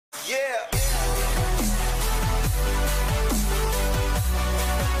Yeah.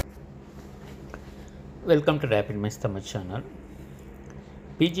 Welcome to RAPIDMINDS Tamil channel.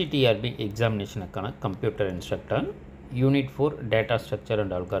 PGTRB examination computer instructor unit 4 data structure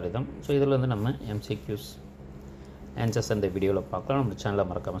and algorithm. So இதில் வந்து நம்ம MCQs answers அந்த வீடியோவில் பார்க்கலாம். நம்ம சேனலை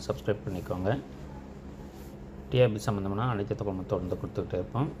மறக்காமல் சப்ஸ்கிரைப் பண்ணிக்கோங்க. TRB சம்மந்தமான அனைத்து தகவலும் தொடர்ந்து கொடுத்துக்கிட்டே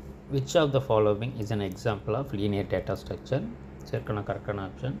இருப்போம். Which of the following is an example of linear data structure? சேர்க்கணும் கரெக்டான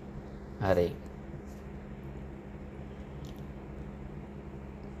option array.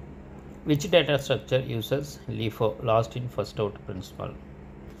 Which data structure uses LIFO last in first out principle?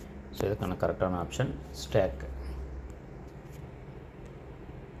 So இதுக்கான கரெக்டான option stack.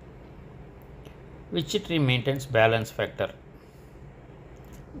 Which tree maintains balance factor?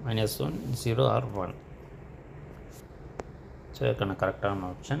 -1, 0 or 1? So இதுக்கான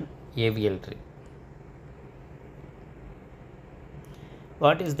கரெக்டான option AVL tree.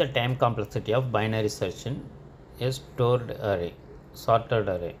 What is the time complexity of binary search in a stored array? Sorted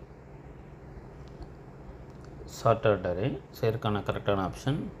array. Sorted array. So இதுக்கான கரெக்டான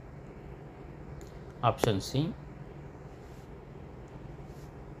option C.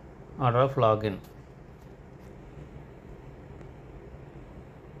 Order of login.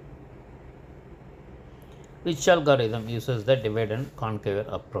 Which algorithm uses the divide and conquer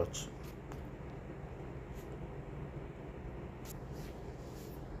approach?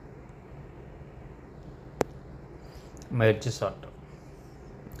 Merge sort.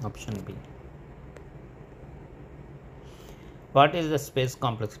 Option B. What is the space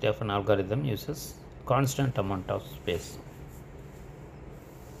complexity of an algorithm uses constant amount of space?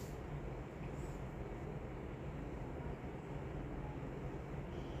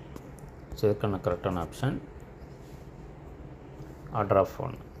 So இதுக்கான கரெக்டான option order of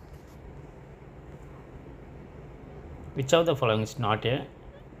 1. Which of the following is not a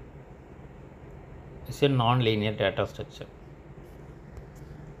non-linear data structure?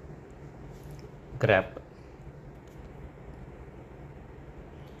 Graph.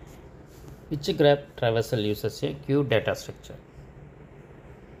 Which graph traversal uses a queue data structure?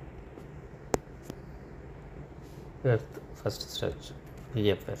 First search,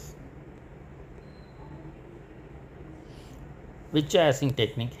 VFS. Which hashing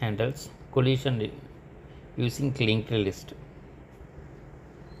technique handles collision using linked list?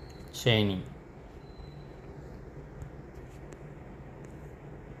 Chaining.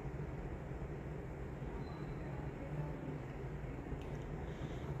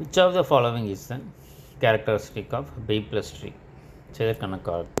 Which of the following is the characteristic of B plus tree? So the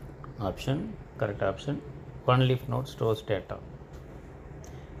correct option. One leaf node stores data.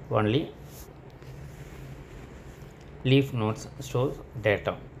 Only leaf nodes stores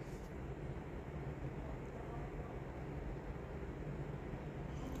data.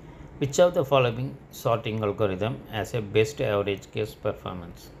 Which of the following sorting algorithm has a best average case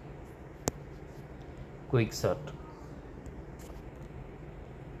performance? Quick sort.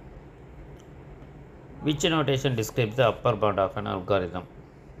 Which notation describes the upper bound of an algorithm?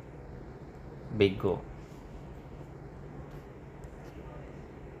 Big O.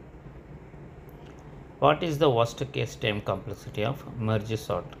 What is the worst case time complexity of merge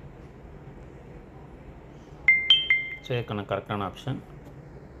sort? So இதுக்கான கரெக்டான option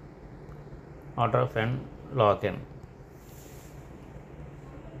order of n log n.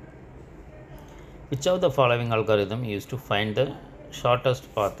 Which of the following algorithm used to find the shortest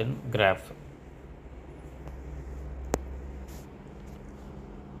path in graph?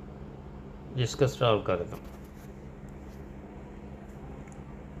 Discussed algorithm.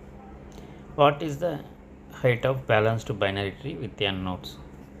 What is the height of balanced binary tree with n nodes?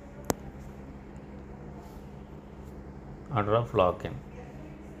 Order of log n.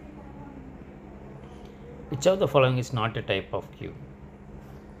 Which of the following is not a type of queue?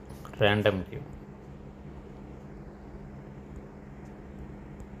 Random queue.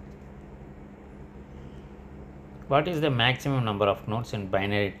 What is the maximum number of nodes in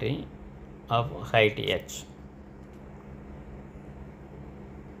binary tree of height h?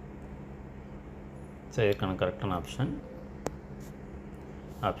 So இதுக்கான கரெக்டான option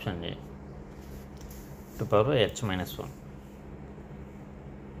A to power h minus 1.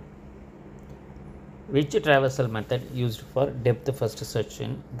 Which traversal method used for depth first search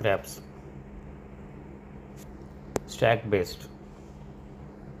in graphs? Stack based.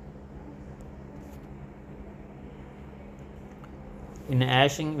 In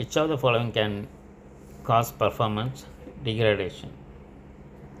hashing, which of the following can cause performance degradation?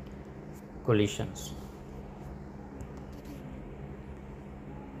 Collisions.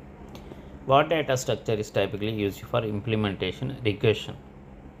 What data structure is typically used for implementation regression?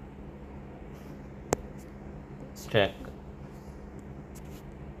 Stack.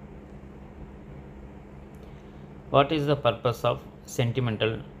 What is the purpose of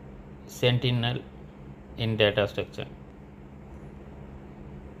sentinel in data structure?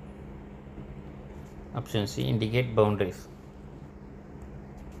 Option C, indicate boundaries.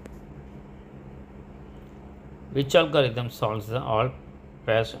 Which algorithm solves the all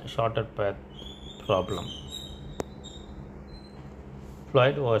pass shorter path problem?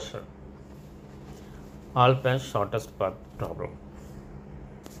 Floyd Washer. All pass shortest path problem.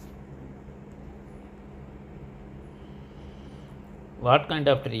 What kind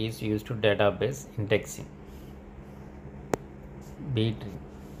of tree is used to database indexing? B tree.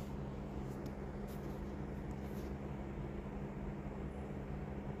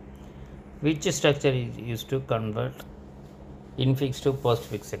 Which structure is used to convert infix to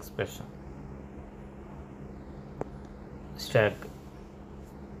postfix expression? Stack.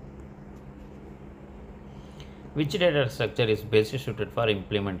 Which data structure is best suited for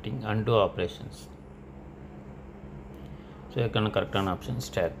implementing undo operations? So, you can correct an option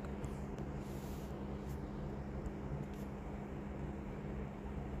stack.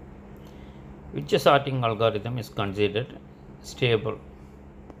 Which sorting algorithm is considered stable?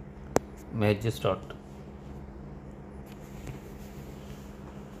 Merge sort.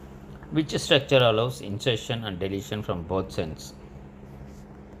 Which structure allows insertion and deletion from both ends?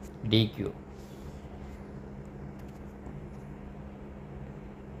 DQ.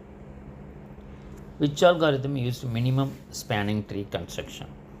 Which algorithm used minimum spanning tree construction?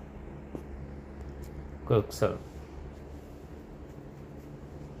 Kuxal.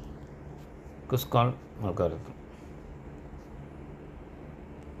 Kuskal algorithm.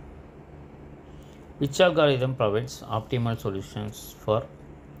 Which algorithm provides optimal solutions for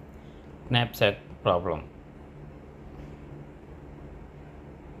knapsack problem?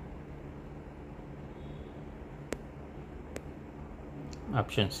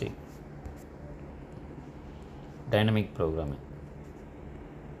 Option C, dynamic programming.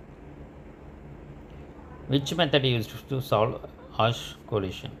 Which method is used to solve hash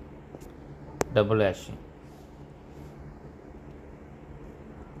collision? Double hashing.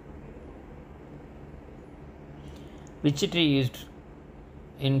 Which tree used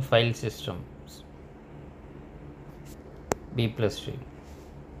in file systems? B plus tree.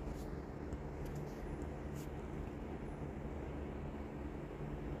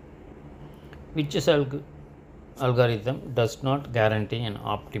 Which algorithm does not guarantee an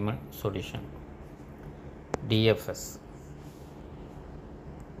optimal solution? DFS.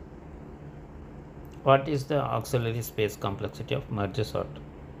 What is the auxiliary space complexity of merge sort?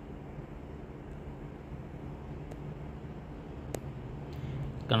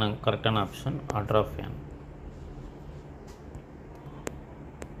 Correct an option order of n.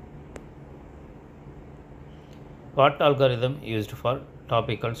 What algorithm used for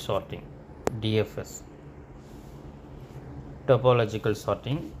topical sorting? DFS. Topological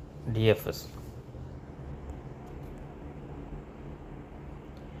sorting, DFS.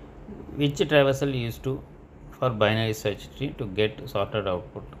 Which traversal used for binary search tree to get sorted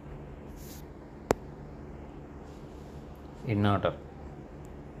output? In order.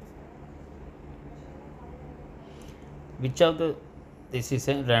 Which of this is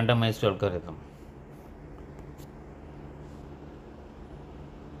a randomized algorithm?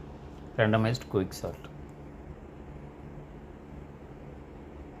 Randomized quick sort.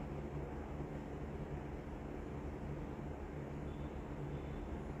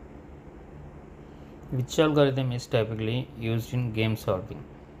 Which algorithm is typically used in game solving?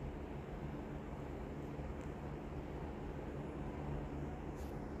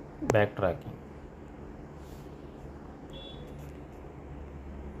 Backtracking.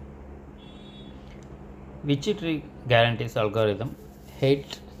 Which tree guarantees algorithm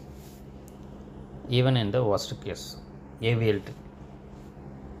hate even in the worst case? AVL tree.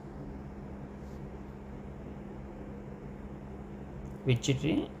 Which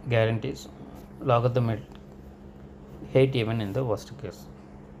tree guarantees logarithmic hate even in the worst case?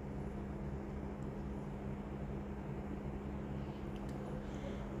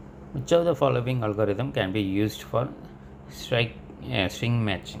 Which of the following algorithm can be used for string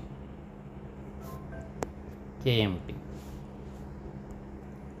matching? KMP.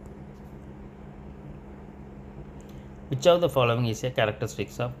 Which of the following is a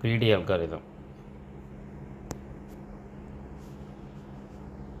characteristics of greedy algorithm?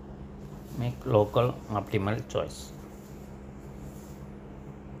 Make local optimal choice.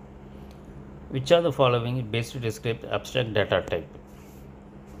 Which of the following is best to describe abstract data type?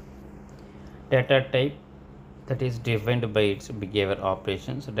 Data type that is defined by its behavior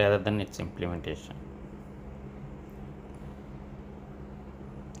operations rather than its implementation.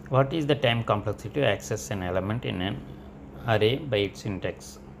 What is the time complexity to access an element in an array by its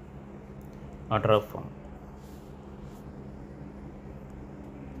index? Order of form.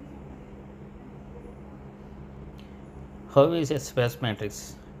 How is a space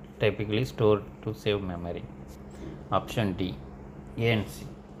matrix typically stored to save memory? Option D, A and C.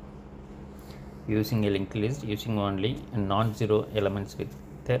 Using a linked list, using only non-zero elements with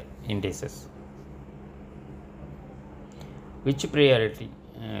their indices. Which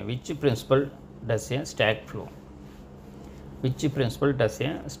principle does a stack flow? Which principle does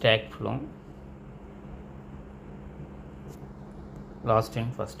a stack flow? Last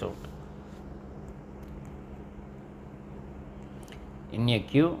in, first out. In a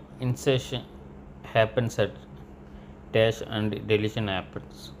queue, insertion happens at dash and deletion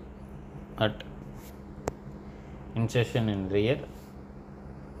happens at insertion in rear,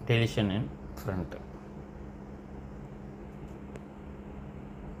 deletion in front.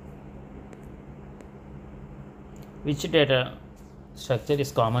 Which data structure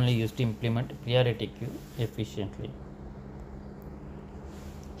is commonly used to implement priority queue efficiently?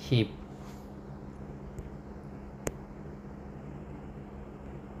 Heap.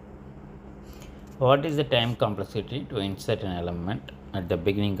 What is the time complexity to insert an element at the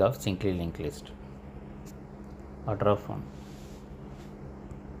beginning of singly linked list? Order of form.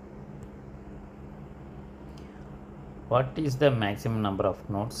 What is the maximum number of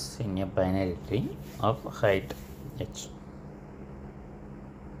nodes in a binary tree of height h?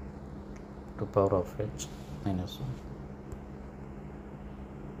 2 power of h minus 1.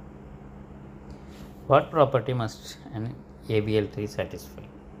 What property must an ABL tree satisfy?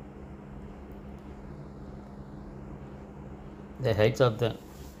 The heights of the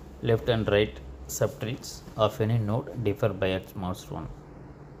left and right subtrees of any node differ by at most one.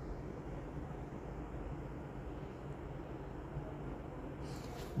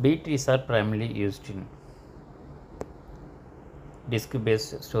 B trees are primarily used in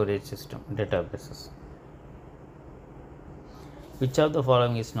disk-based storage system databases. Which of the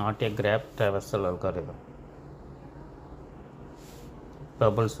following is not a graph traversal algorithm?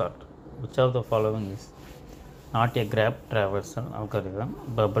 Bubble sort. Which of the following is not a graph traversal algorithm?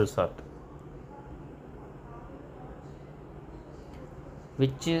 Bubble sort.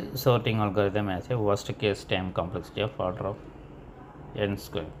 Which sorting algorithm has a worst case time complexity of order of n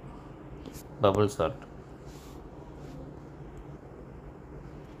square? Bubble sort.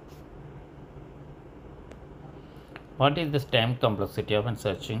 What is the time complexity of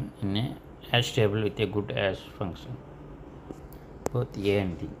searching in a hash table with a good hash function? Both A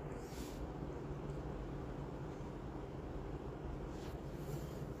and D.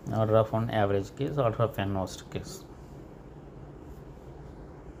 Order of one average case, order of n worst case.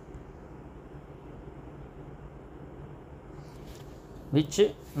 Which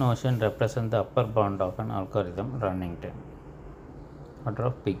notion represents the upper bound of an algorithm running time? Order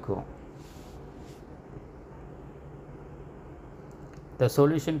of Pico. The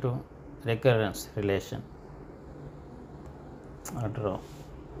solution to recurrence relation. Order of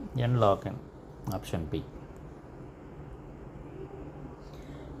n log n. Option B.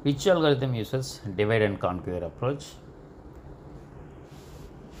 Which algorithm uses divide and conquer approach?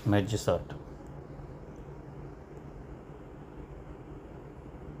 Merge sort.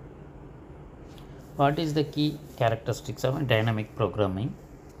 What is the key characteristics of dynamic programming?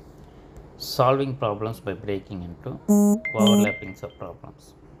 Solving problems by breaking into overlapping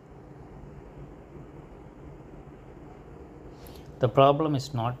subproblems. The problem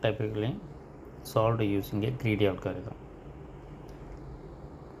is not typically solved using a greedy algorithm.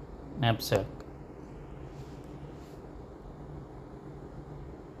 Knapsack.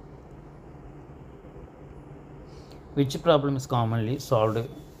 Which problem is commonly solved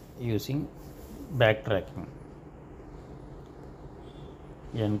using backtracking?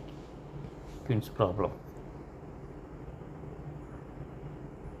 Mcqs problem.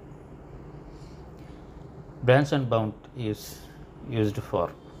 Branch and bound is used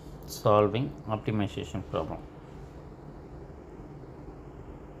for solving optimization problem.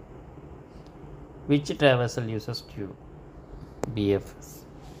 Which traversal uses queue? BFS.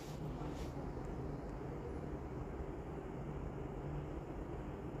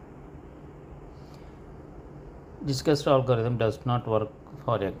 Discussed algorithm does not work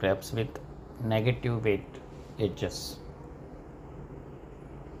for a graphs with negative weight edges.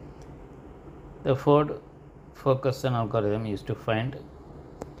 The Ford focus algorithm used to find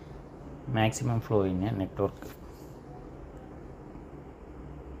maximum flow in a network.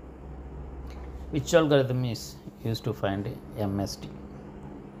 Which algorithm is used to find MST?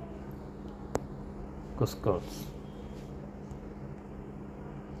 Cusco's.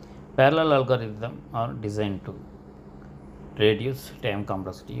 Parallel algorithms are designed to reduce time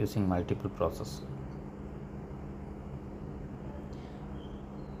complexity using multiple processes.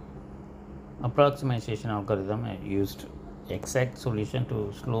 Approximation algorithm used exact solution to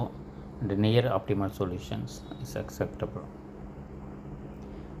slow and near optimal solutions is acceptable.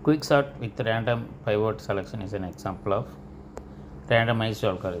 Quicksort with random pivot selection is an example of randomized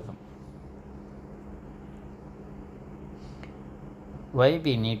algorithm. Why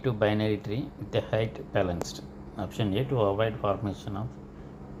we need to binary tree with the height balanced? Option A, to avoid formation of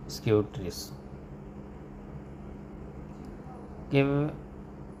skewed trees.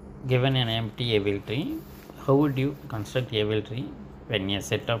 Given an empty Abel tree, how would you construct Abel tree when a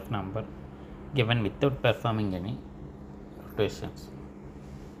set of number given without performing any rotations?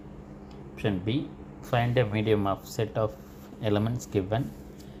 Option B, find a medium of set of elements given,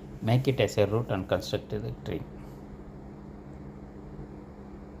 make it as a root and construct the tree.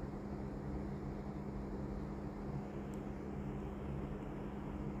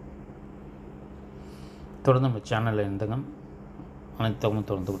 தொடர்ந்து நம்ம சேனலில் இருந்துங்க அனைத்து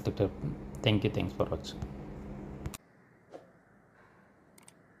தொடர்ந்து கொடுத்துட்டு இருப்போம். Thank you, thanks for வாட்சிங்.